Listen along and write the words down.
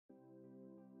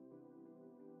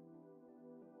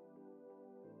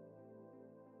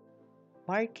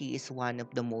Marquee is one of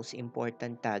the most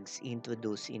important tags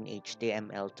introduced in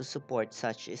HTML to support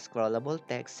such scrollable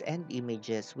text and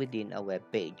images within a web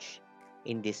page.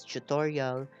 In this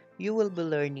tutorial, you will be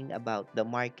learning about the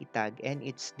Marquee tag and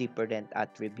its different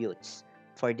attributes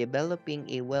for developing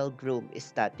a well-groomed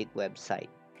static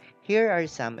website. Here are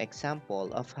some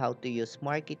examples of how to use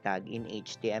Marquee tag in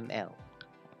HTML.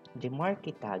 The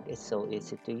Marquee tag is so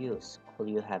easy to use. All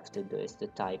you have to do is to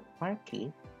type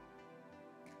Marquee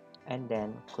and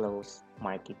then close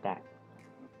Marquee tag.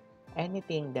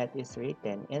 Anything that is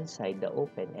written inside the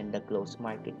open and the close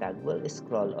Marquee tag will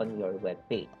scroll on your web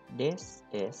page. This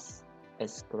is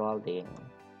scrolling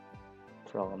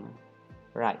from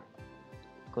right.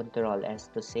 Control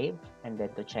S to save, and then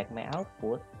to check my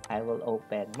output, I will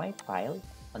open my file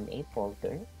on a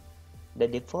folder. The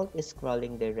default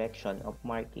scrolling direction of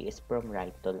Marquee is from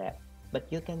right to left, but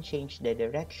you can change the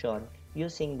direction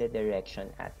using the direction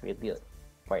attribute.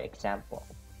 For example,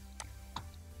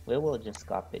 we will just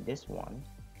copy this one.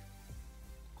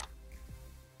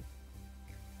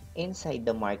 Inside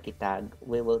the Marquee tag,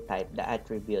 we will type the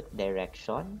attribute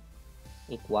direction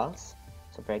equals.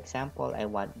 So for example, I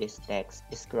want this text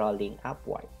scrolling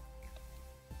upward.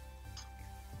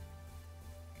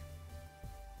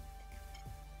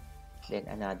 Then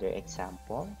another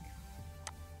example,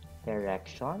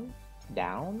 direction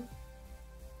down,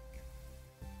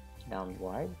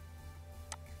 downward.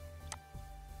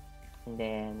 And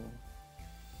then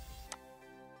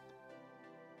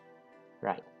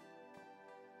right,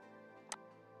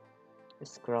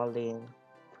 scrolling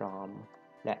from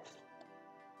left.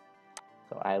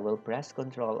 So I will press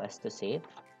Ctrl S to save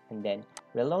and then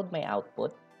reload my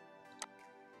output.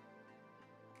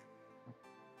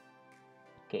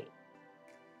 Okay,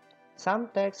 some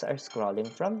texts are scrolling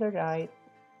from the right,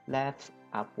 left,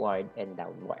 upward, and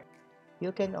downward.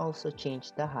 You can also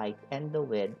change the height and the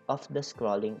width of the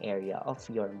scrolling area of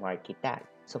your Marquee tag.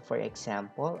 So for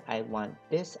example, I want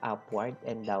this upward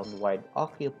and downward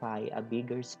occupy a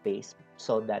bigger space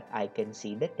so that I can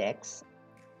see the text.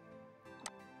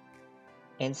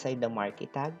 Inside the Marquee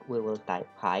tag, we will type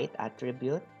height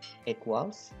attribute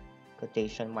equals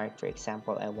quotation mark. For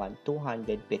example, I want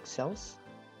 200 pixels.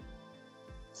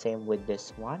 Same with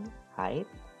this one, height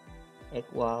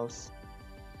equals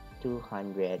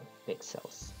 200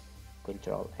 pixels.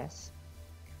 Control S,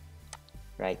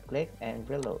 right click and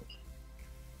reload.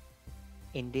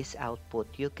 In this output,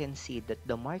 you can see that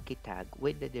the Marquee tag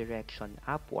with the direction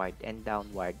upward and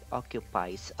downward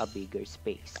occupies a bigger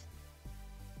space.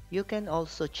 You can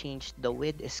also change the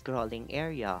width scrolling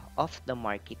area of the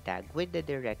Marquee tag with the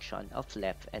direction of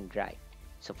left and right.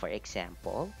 So for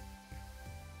example,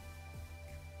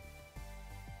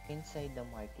 inside the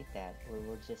Marquee tag, we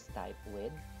will just type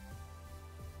width.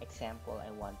 Example,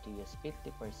 I want to use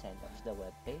 50% of the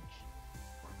web page.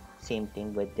 Same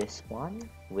thing with this one,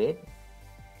 width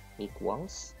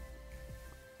equals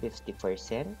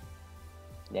 50%.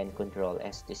 Then Control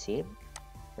S to save.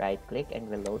 Right click and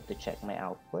reload to check my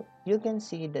output. You can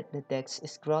see that the text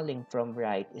scrolling from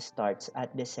right starts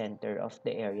at the center of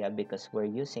the area because we're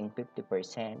using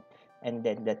 50%, and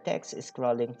then the text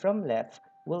scrolling from left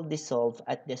will dissolve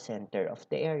at the center of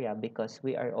the area because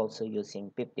we are also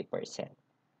using 50%.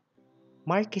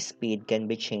 Marquee speed can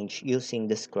be changed using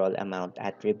the scroll amount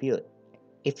attribute.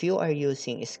 If you are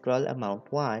using scroll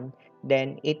amount 1,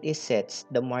 then it sets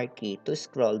the Marquee to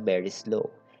scroll very slow.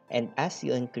 And as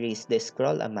you increase the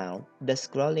scroll amount, the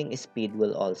scrolling speed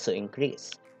will also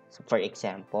increase. So for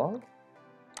example,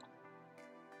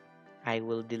 I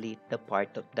will delete the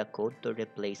part of the code to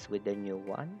replace with the new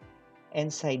one.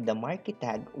 Inside the Marquee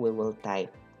tag, we will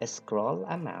type a scroll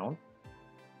amount.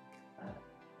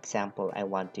 Example, I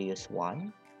want to use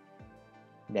 1.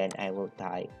 Then I will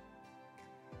type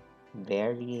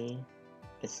very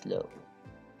slow.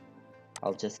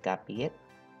 I'll just copy it.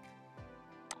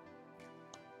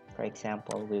 For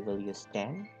example, we will use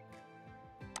 10.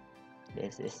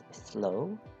 This is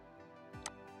slow.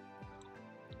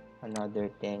 Another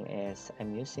thing is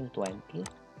I'm using 20.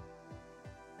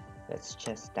 Let's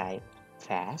just type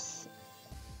fast.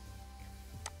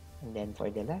 And then for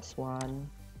the last one,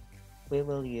 we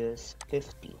will use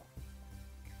 50.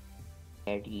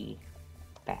 Very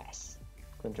fast.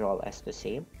 Control S to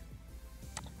save.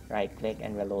 Right click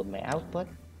and reload my output.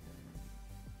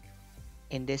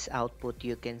 In this output,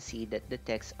 you can see that the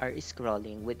texts are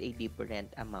scrolling with a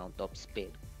different amount of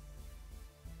speed.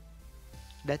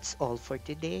 That's all for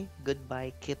today.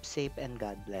 Goodbye, keep safe, and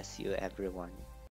God bless you everyone.